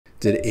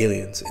Did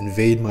aliens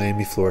invade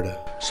Miami, Florida?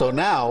 So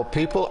now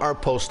people are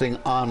posting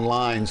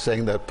online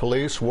saying that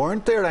police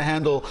weren't there to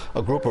handle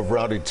a group of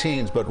rowdy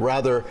teens, but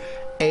rather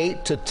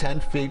 8 to 10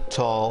 feet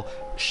tall,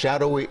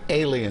 shadowy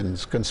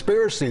aliens.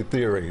 Conspiracy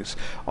theories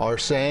are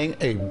saying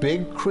a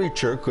big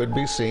creature could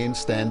be seen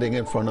standing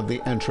in front of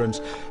the entrance.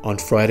 On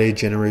Friday,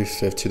 January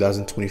 5th,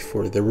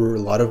 2024, there were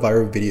a lot of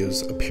viral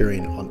videos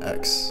appearing on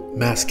X.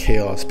 Mass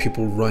chaos,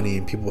 people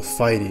running, people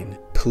fighting,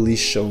 police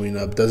showing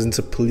up, dozens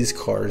of police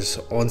cars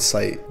on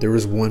site. There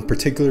was one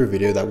particular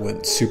video that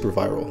went super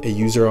viral. A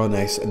user on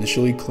X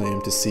initially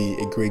claimed to see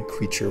a great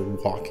creature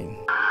walking.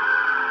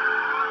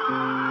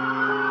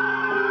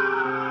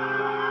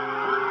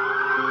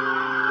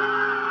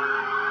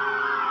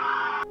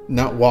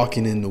 Not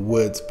walking in the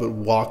woods, but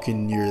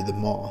walking near the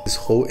mall. This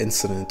whole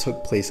incident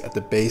took place at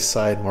the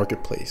Bayside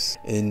Marketplace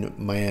in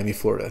Miami,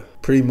 Florida.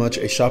 Pretty much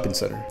a shopping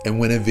center. And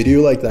when a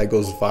video like that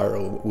goes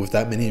viral with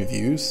that many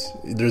views,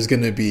 there's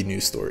gonna be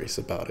news stories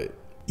about it.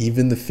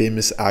 Even the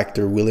famous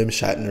actor William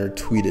Shatner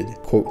tweeted,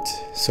 quote,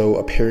 "So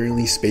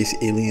apparently space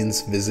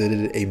aliens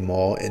visited a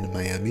mall in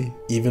Miami."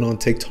 Even on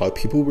TikTok,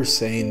 people were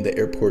saying the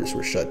airports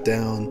were shut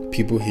down,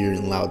 people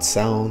hearing loud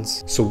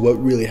sounds. So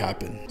what really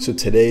happened? So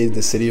today,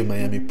 the City of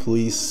Miami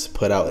Police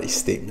put out a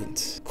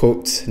statement.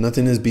 Quote,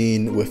 "Nothing is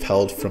being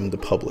withheld from the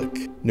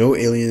public. No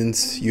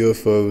aliens,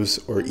 UFOs,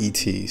 or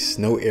ETs.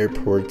 No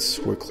airports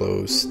were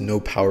closed. No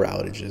power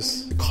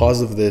outages. The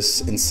cause of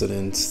this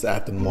incident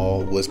at the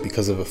mall was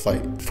because of a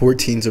fight.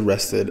 14 teens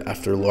arrested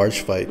after a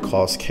large fight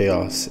caused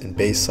chaos in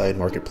Bayside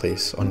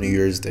Marketplace on New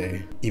Year's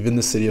Day." Even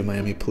the City of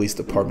Miami Police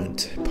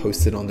Department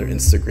posted on their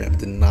Instagram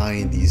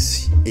denying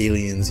these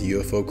aliens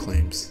UFO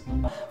claims.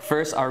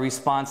 First, our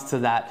response to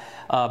that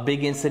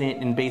big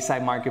incident in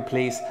Bayside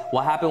Marketplace.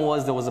 What happened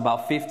was there was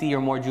about 50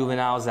 or more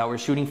juveniles that were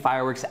shooting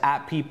fireworks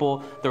at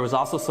people. There was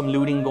also some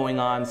looting going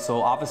on.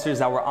 So officers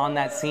that were on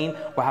that scene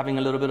were having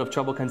a little bit of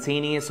trouble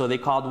containing it. So they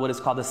called what is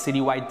called a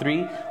citywide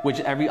 3,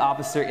 which every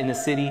officer in the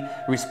city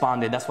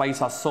responded. That's why you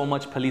saw so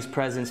much police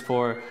presence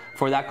for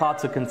that call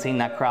to contain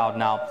that crowd.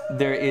 Now,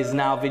 there is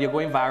now video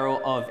going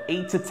viral of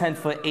 8 to 10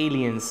 foot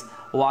aliens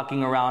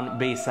walking around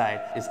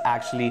Bayside. It's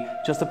actually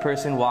just a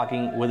person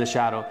walking with a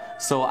shadow.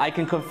 So I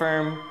can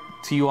confirm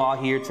to you all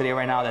here today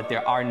right now that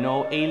there are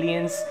no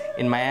aliens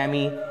in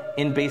Miami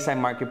in Bayside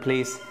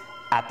Marketplace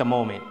at the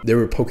moment. They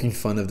were poking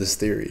fun of this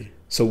theory.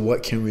 So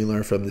what can we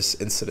learn from this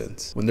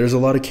incident? When there's a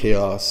lot of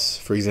chaos,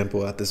 for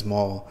example at this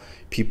mall,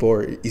 people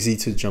are easy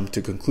to jump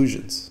to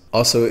conclusions.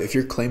 Also, if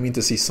you're claiming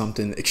to see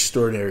something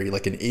extraordinary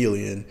like an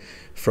alien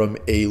from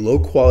a low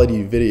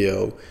quality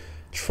video,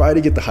 try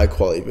to get the high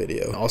quality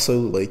video. Also,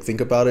 like,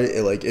 think about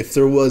it, like if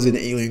there was an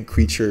alien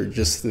creature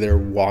just there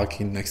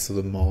walking next to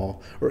the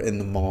mall or in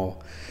the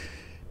mall,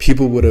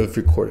 people would have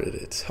recorded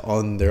it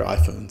on their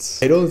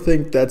iPhones. I don't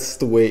think that's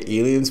the way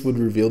aliens would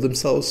reveal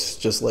themselves,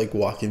 just like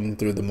walking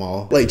through the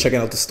mall, like checking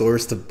out the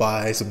stores to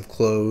buy some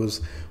clothes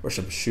or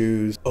some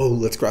shoes. Oh,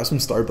 let's grab some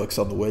Starbucks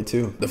on the way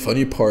too. The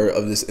funny part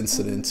of this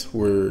incident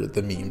were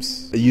the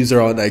memes. A user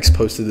on X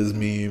posted this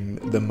meme,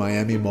 "The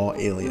Miami Mall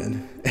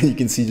Alien," and you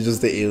can see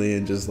just the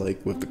alien just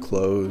like with the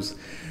clothes,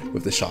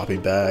 with the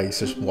shopping bags,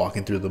 just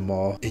walking through the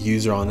mall. A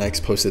user on X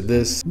posted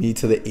this, "Me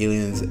to the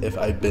aliens if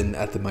I've been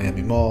at the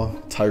Miami Mall.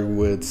 Tiger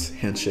Woods,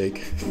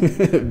 handshake."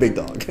 Big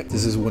dog.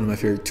 This is one of my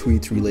favorite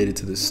tweets related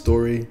to this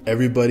story.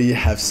 Everybody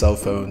have cell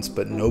phones,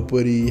 but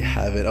nobody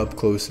have an up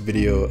close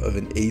video of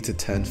an 8 to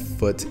 10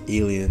 foot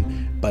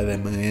alien by the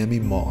Miami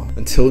Mall.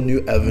 Until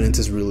new evidence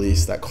is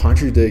released that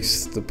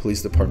contradicts the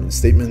police department's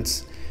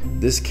statements,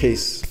 this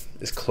case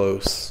is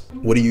close.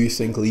 What do you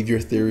think? Leave your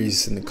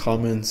theories in the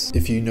comments.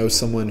 If you know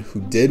someone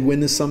who did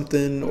witness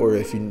something, or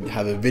if you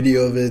have a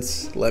video of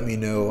it, let me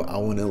know. I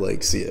want to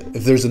see it.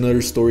 If there's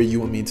another story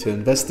you want me to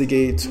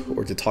investigate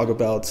or to talk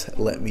about,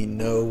 let me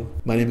know.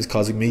 My name is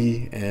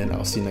Kazimigi, and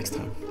I'll see you next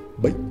time.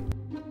 Bye.